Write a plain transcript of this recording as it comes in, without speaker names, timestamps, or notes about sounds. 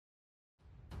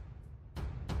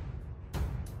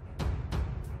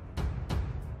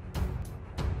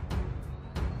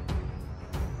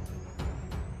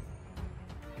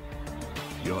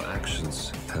Your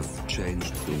actions have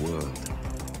changed the world.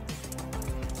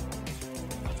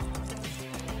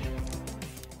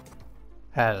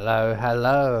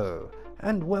 Hello,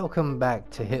 and welcome back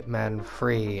to Hitman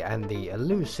 3 and the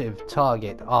Elusive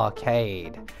Target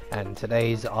Arcade. And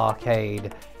today's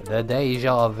arcade, the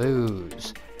DéJà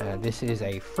Vus. And this is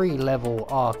a 3-level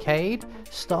arcade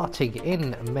starting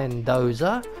in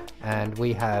Mendoza, and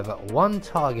we have one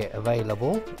target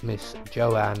available, Miss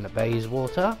Joanne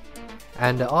Bayswater.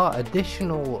 And our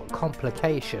additional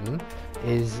complication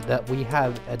is that we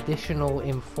have additional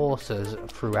enforcers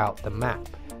throughout the map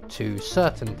to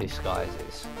certain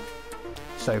disguises.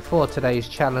 So for today's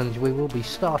challenge we will be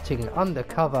starting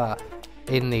undercover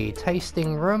in the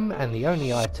tasting room, and the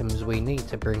only items we need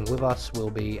to bring with us will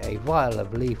be a vial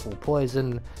of lethal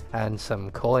poison and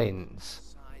some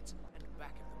coins.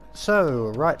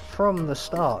 So right from the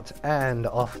start and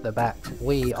off the bat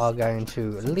we are going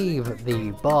to leave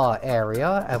the bar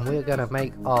area, and we're going to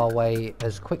make our way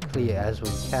as quickly as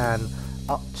we can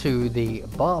up to the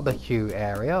barbecue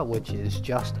area, which is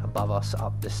just above us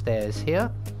up the stairs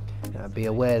here. Be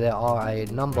aware there are a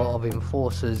number of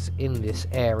enforcers in this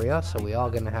area, so we are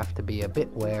going to have to be a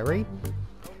bit wary.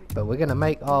 But we're going to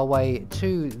make our way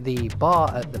to the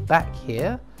bar at the back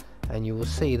here, and you will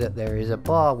see that there is a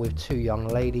bar with two young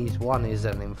ladies. One is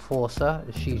an enforcer,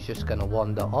 she's just going to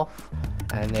wander off,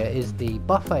 and there is the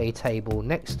buffet table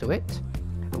next to it.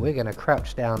 We're going to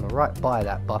crouch down right by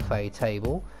that buffet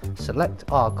table, select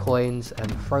our coins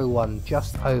and throw one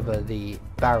just over the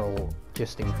barrel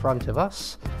just in front of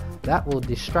us. That will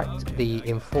distract the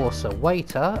enforcer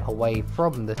waiter away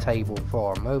from the table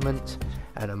for a moment,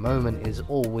 and a moment is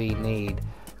all we need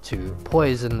to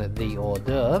poison the hors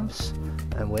d'oeuvres.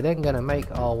 And we're then going to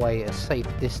make our way a safe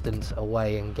distance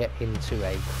away and get into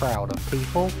a crowd of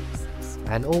people.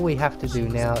 And all we have to do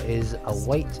now is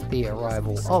await the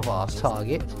arrival of our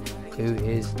target, who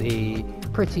is the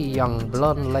pretty young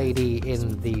blonde lady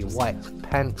in the white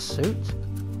pantsuit.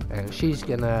 And she's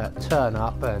gonna turn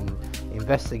up and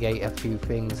investigate a few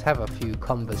things, have a few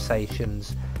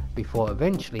conversations before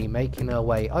eventually making her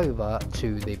way over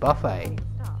to the buffet.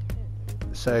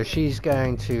 So she's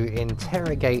going to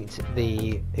interrogate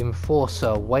the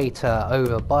enforcer waiter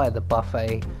over by the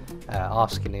buffet,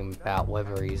 asking him about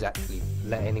whether he's actually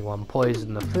let anyone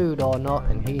poison the food or not,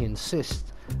 and he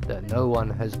insists that no one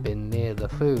has been near the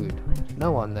food.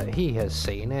 No one that he has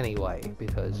seen anyway,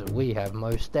 because we have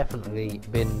most definitely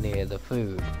been near the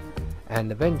food.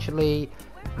 And eventually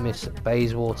Miss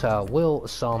Bayswater will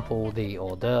sample the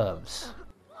hors d'oeuvres.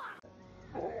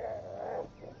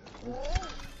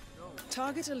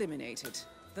 Target eliminated.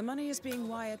 The money is being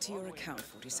wired to your account,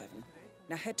 47.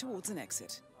 Now head towards an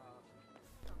exit.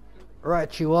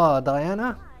 Right you are,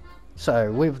 Diana.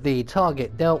 So with the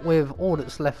target dealt with, all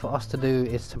that's left for us to do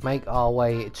is to make our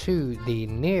way to the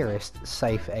nearest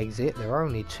safe exit. There are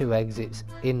only 2 exits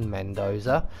in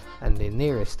Mendoza, and the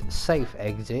nearest safe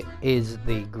exit is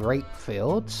the grape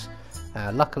fields.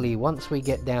 Luckily, once we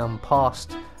get down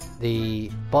past the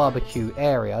barbecue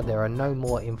area, there are no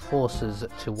more enforcers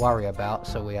to worry about,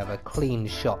 so we have a clean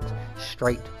shot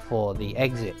straight for the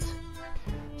exit.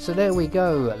 So there we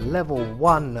go, level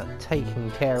 1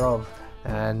 taken care of,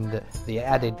 and the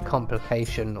added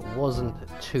complication wasn't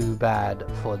too bad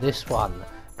for this one.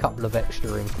 A couple of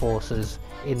extra enforcers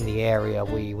in the area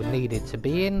we needed to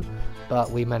be in, but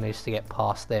we managed to get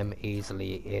past them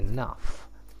easily enough.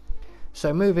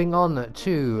 So moving on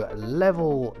to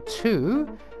level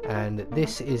 2, and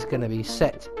this is going to be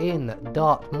set in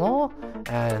Dartmoor,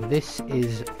 and this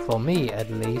is, for me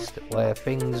at least, where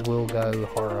things will go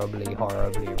horribly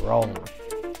wrong.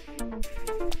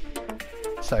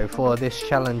 So for this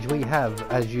challenge we have,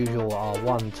 as usual, our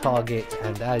one target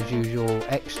and as usual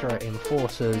extra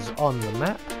enforcers on the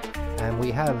map, and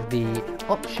we have the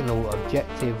optional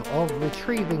objective of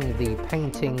retrieving the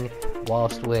painting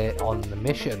whilst we're on the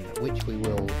mission, which we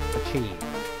will achieve.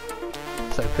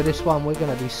 So for this one we're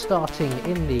going to be starting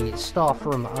in the staff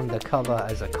room undercover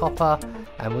as a copper,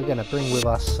 and we're going to bring with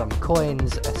us some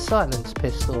coins, a silenced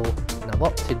pistol, and I've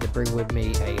opted to bring with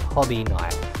me a hobby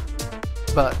knife.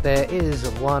 But there is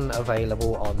one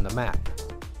available on the map.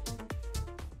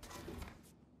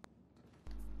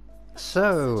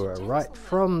 So right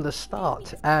from the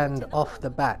start and off the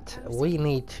bat we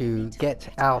need to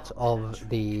get out of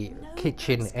the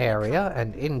kitchen area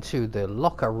and into the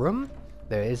locker room.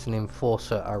 There is an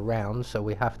enforcer around, so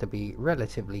we have to be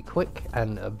relatively quick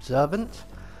and observant.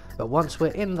 But once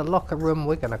we're in the locker room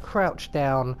we're going to crouch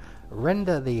down,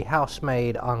 render the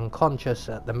housemaid unconscious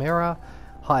at the mirror,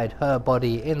 hide her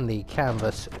body in the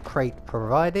canvas crate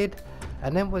provided,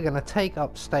 and then we're going to take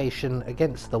up station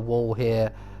against the wall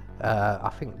here,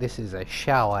 I think this is a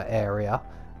shower area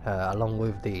along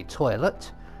with the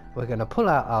toilet. We're going to pull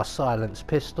out our silenced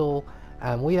pistol,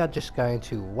 and we are just going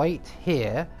to wait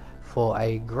here for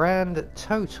a grand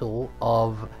total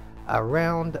of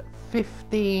around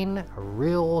 15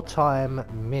 real-time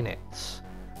minutes.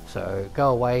 So go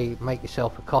away, make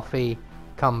yourself a coffee,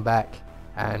 come back,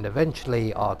 and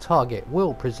eventually our target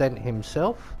will present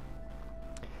himself,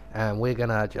 and we're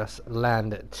gonna just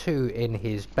land 2 in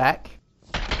his back.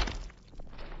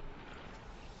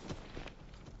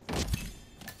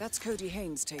 That's Cody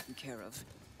Haynes taken care of.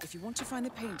 If you want to find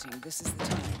the painting, this is the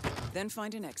time. Then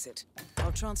find an exit.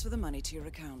 I'll transfer the money to your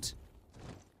account.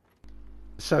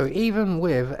 So even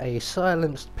with a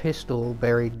silenced pistol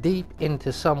buried deep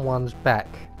into someone's back,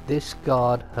 this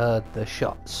guard heard the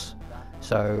shots.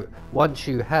 So once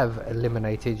you have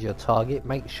eliminated your target,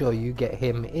 make sure you get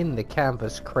him in the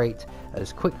canvas crate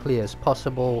as quickly as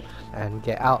possible and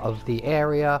get out of the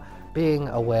area, being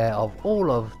aware of all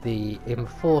of the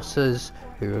enforcers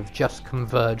who have just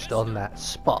converged on that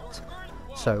spot.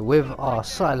 So with our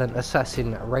silent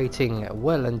assassin rating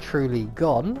well and truly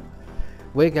gone,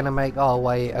 we're going to make our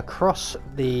way across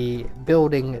the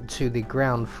building to the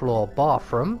ground floor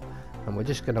bathroom, and we're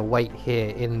just going to wait here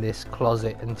in this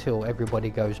closet until everybody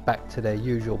goes back to their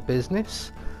usual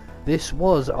business. This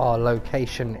was our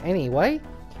location anyway,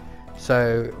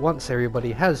 so once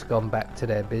everybody has gone back to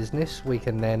their business, we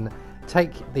can then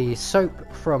take the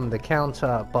soap from the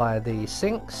counter by the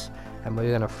sinks, and we're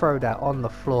going to throw that on the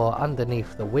floor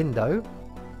underneath the window,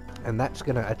 and that's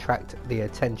going to attract the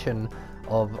attention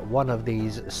of one of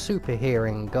these super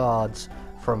hearing guards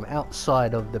from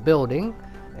outside of the building.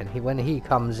 And when he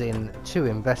comes in to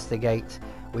investigate,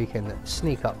 we can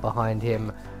sneak up behind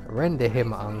him, render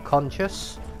him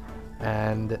unconscious,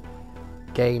 and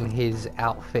gain his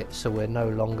outfit so we're no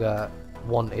longer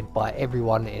wanted by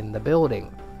everyone in the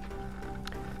building.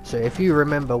 So if you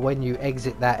remember, when you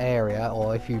exit that area,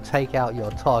 or if you take out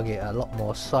your target a lot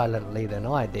more silently than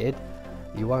I did,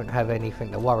 you won't have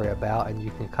anything to worry about, and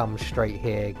you can come straight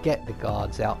here, get the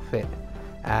guard's outfit,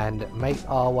 and make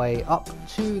our way up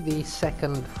to the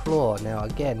 2nd floor. Now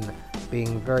again,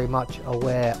 being very much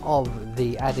aware of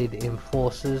the added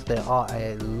enforcers, there are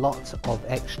a lot of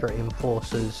extra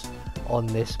enforcers on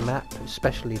this map,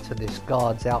 especially to this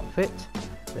guard's outfit.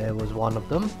 There was one of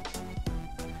them.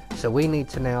 So we need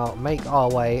to now make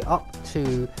our way up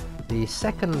to the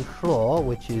 2nd floor,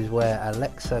 which is where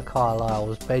Alexa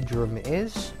Carlisle's bedroom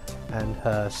is, and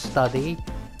her study,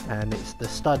 and it's the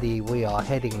study we are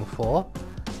heading for.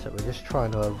 So we're just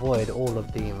trying to avoid all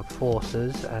of the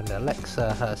enforcers, and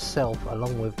Alexa herself,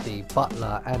 along with the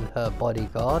butler and her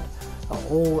bodyguard, are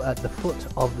all at the foot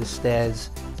of the stairs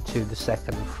to the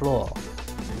 2nd floor.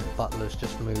 The butler's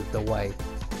just moved away.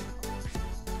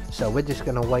 So we're just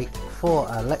going to wait for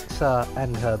Alexa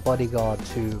and her bodyguard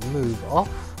to move off,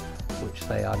 which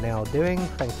they are now doing.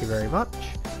 Thank you very much.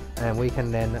 And we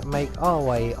can then make our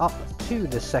way up to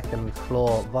the 2nd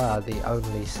floor via the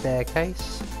only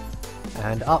staircase.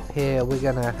 And up here we're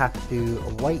going to have to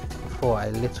wait for a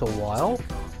little while.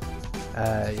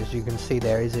 As you can see,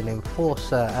 there is an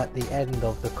enforcer at the end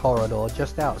of the corridor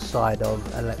just outside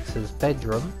of Alexa's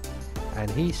bedroom, and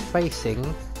he's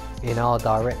facing in our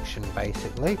direction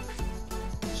basically.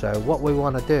 So what we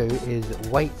want to do is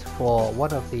wait for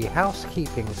one of the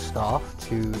housekeeping staff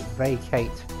to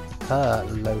vacate her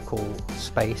local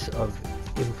space of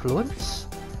influence,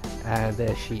 and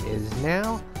there she is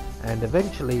now, and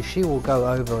eventually she will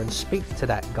go over and speak to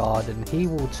that guard, and he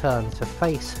will turn to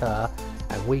face her,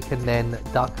 and we can then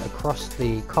duck across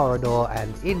the corridor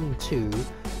and into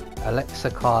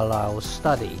Alexa Carlisle's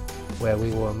study, where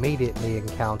we will immediately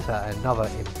encounter another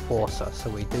enforcer, so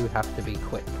we do have to be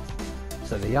quick.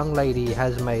 So the young lady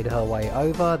has made her way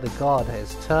over, the guard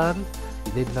has turned.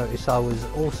 You did notice I was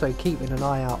also keeping an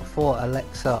eye out for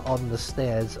Alexa on the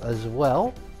stairs as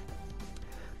well.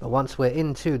 But once we're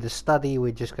into the study,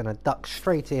 we're just going to duck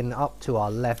straight in up to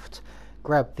our left,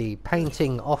 grab the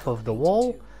painting off of the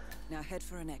wall. Now head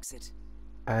for an exit.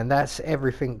 And that's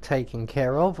everything taken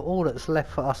care of. All that's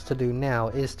left for us to do now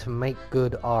is to make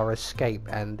good our escape,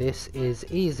 and this is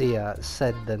easier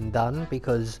said than done,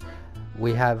 because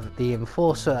we have the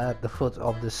enforcer at the foot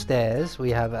of the stairs, we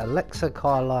have Alexa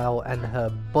Carlisle and her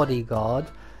bodyguard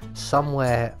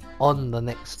somewhere on the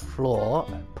next floor,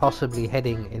 possibly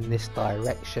heading in this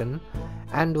direction,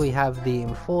 and we have the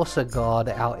enforcer guard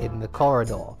out in the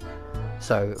corridor.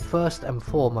 So first and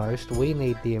foremost, we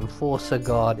need the enforcer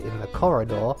guard in the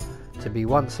corridor to be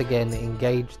once again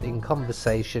engaged in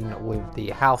conversation with the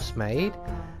housemaid,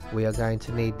 we are going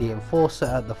to need the enforcer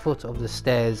at the foot of the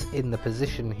stairs in the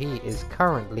position he is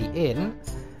currently in,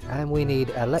 and we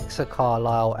need Alexa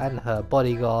Carlisle and her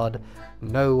bodyguard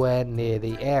nowhere near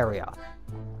the area.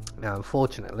 Now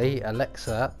unfortunately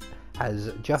Alexa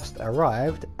has just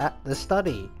arrived at the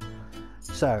study,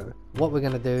 so what we're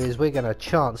going to do is we're going to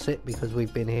chance it because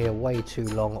we've been here way too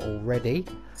long already,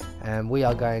 and we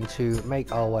are going to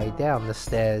make our way down the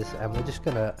stairs, and we're just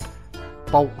going to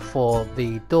bolt for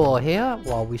the door here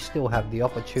while we still have the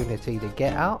opportunity to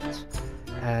get out,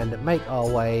 and make our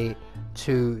way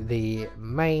to the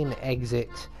main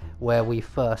exit where we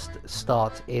first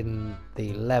start in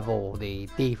the level, the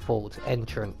default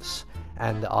entrance,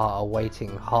 and are awaiting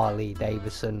Harley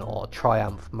Davidson or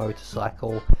Triumph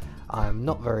motorcycle. I'm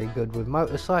not very good with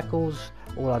motorcycles,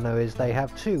 all I know is they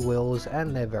have two wheels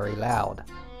and they're very loud.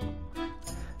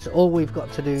 So all we've got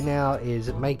to do now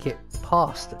is make it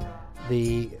past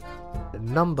the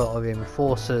number of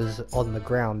enforcers on the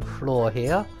ground floor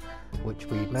here, which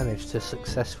we managed to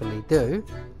successfully do,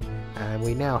 and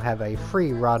we now have a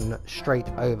free run straight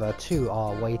over to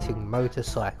our waiting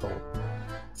motorcycle.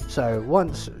 So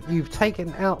once you've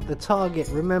taken out the target,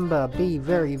 remember, be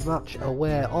very much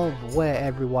aware of where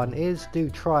everyone is. Do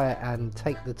try and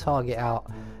take the target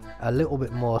out a little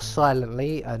bit more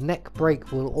silently. A neck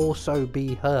break will also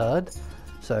be heard,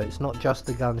 so it's not just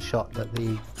the gunshot that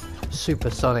the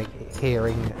supersonic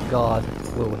hearing guard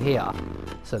will hear.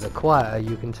 So the quieter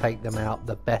you can take them out,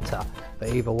 the better. But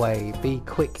either way, be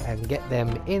quick and get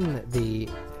them in the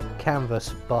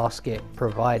canvas basket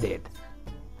provided.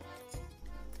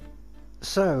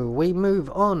 So we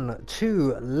move on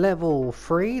to level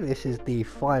 3. This is the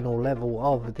final level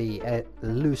of the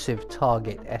Elusive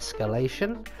Target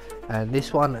escalation, and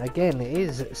this one again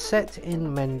is set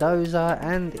in Mendoza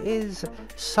and is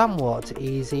somewhat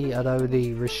easy, although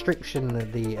the restriction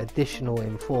of the additional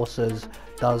enforcers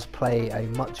does play a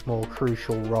much more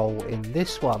crucial role in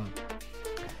this one.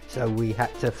 So we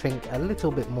had to think a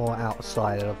little bit more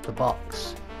outside of the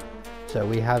box. So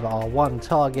we have our one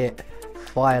target,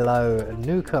 Philo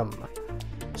Newcomb.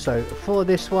 So for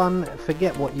this one,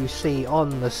 forget what you see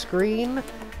on the screen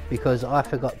because I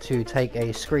forgot to take a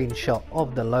screenshot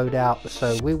of the loadout.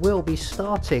 So we will be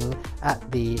starting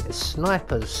at the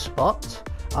sniper's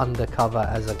spot, undercover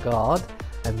as a guard,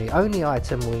 and the only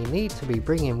item we need to be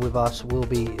bringing with us will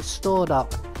be stored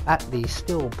up at the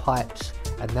steel pipes,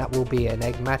 and that will be an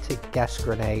enigmatic gas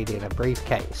grenade in a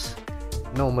briefcase.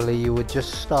 Normally you would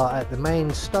just start at the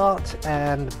main start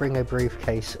and bring a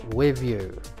briefcase with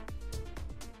you.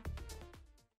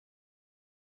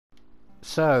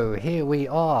 So here we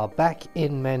are back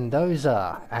in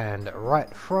Mendoza, and right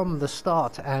from the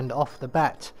start and off the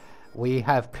bat we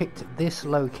have picked this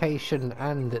location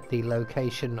and the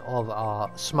location of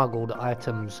our smuggled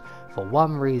items for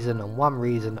one reason and one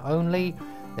reason only.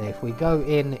 If we go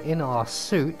in our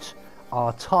suit,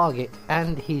 our target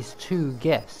and his two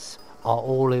guests are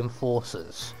all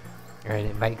enforcers, and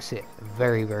it makes it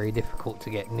very, very difficult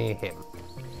to get near him.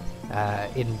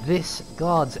 In this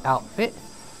guard's outfit,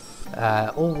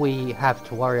 all we have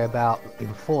to worry about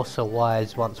enforcer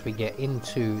wise once we get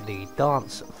into the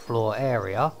dance floor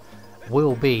area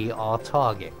will be our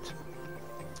target.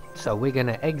 So we're going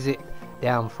to exit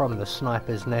down from the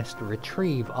sniper's nest,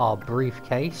 retrieve our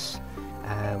briefcase,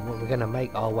 and we're going to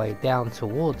make our way down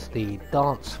towards the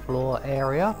dance floor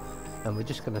area. And we're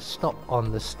just going to stop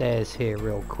on the stairs here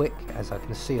real quick, as I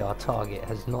can see our target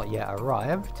has not yet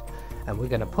arrived, and we're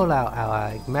going to pull out our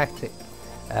enigmatic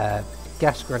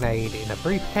gas grenade in a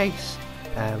briefcase,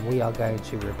 and we are going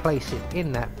to replace it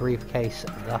in that briefcase,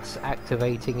 thus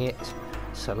activating it.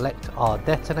 Select our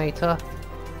detonator,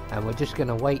 and we're just going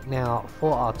to wait now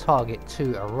for our target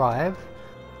to arrive.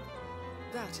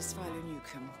 That is Philo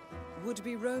Newcomb,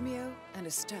 would-be Romeo and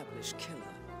established killer.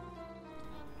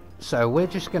 So we're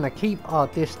just going to keep our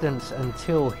distance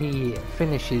until he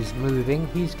finishes moving.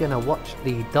 He's going to watch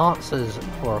the dancers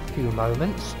for a few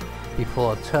moments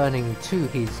before turning to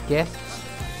his guests,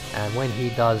 and when he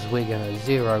does we're going to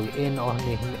zero in on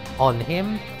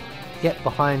him, get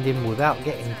behind him without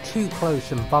getting too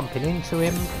close and bumping into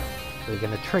him. We're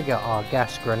going to trigger our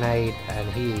gas grenade, and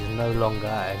he is no longer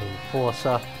an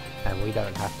enforcer and we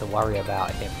don't have to worry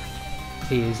about him.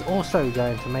 He is also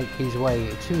going to make his way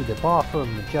to the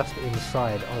bathroom just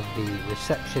inside of the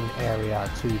reception area,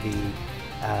 to the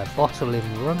bottling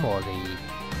room or the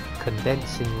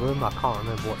condensing room. I can't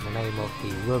remember what the name of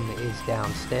the room is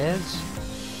downstairs.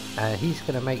 He's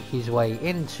going to make his way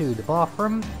into the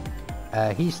bathroom.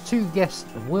 His two guests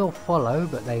will follow,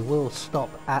 but they will stop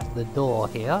at the door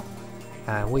here,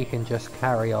 and we can just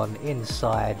carry on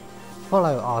inside,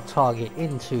 follow our target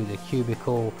into the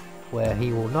cubicle, where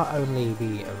he will not only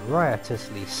be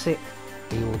riotously sick,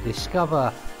 he will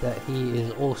discover that he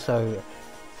is also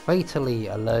fatally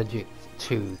allergic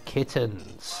to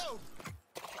kittens.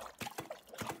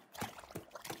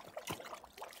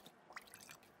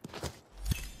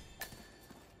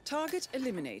 Target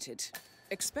eliminated.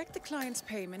 Expect the client's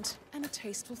payment and a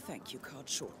tasteful thank you card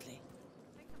shortly.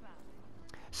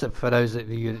 So for those of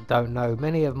you that don't know,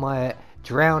 many of my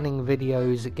drowning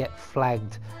videos get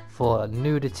flagged for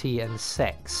nudity and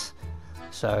sex,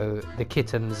 so the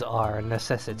kittens are a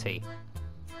necessity.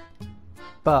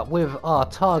 But with our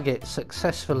target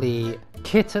successfully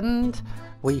kittened,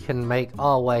 we can make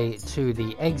our way to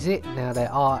the exit. Now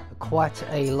there are quite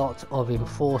a lot of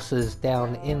enforcers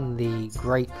down in the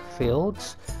grape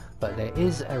fields, but there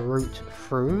is a route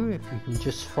through. If you can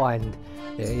just find,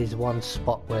 there is one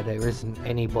spot where there isn't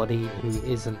anybody who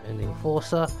isn't an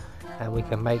enforcer, and we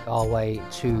can make our way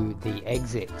to the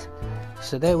exit.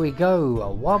 So there we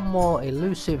go, one more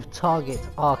Elusive Target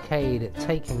Arcade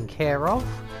taken care of.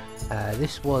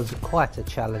 This was quite a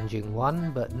challenging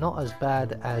one, but not as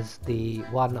bad as the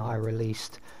one I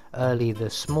released early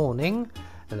this morning.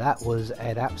 That was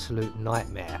an absolute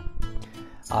nightmare.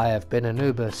 I have been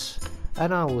Anubis,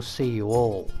 and I will see you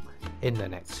all in the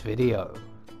next video.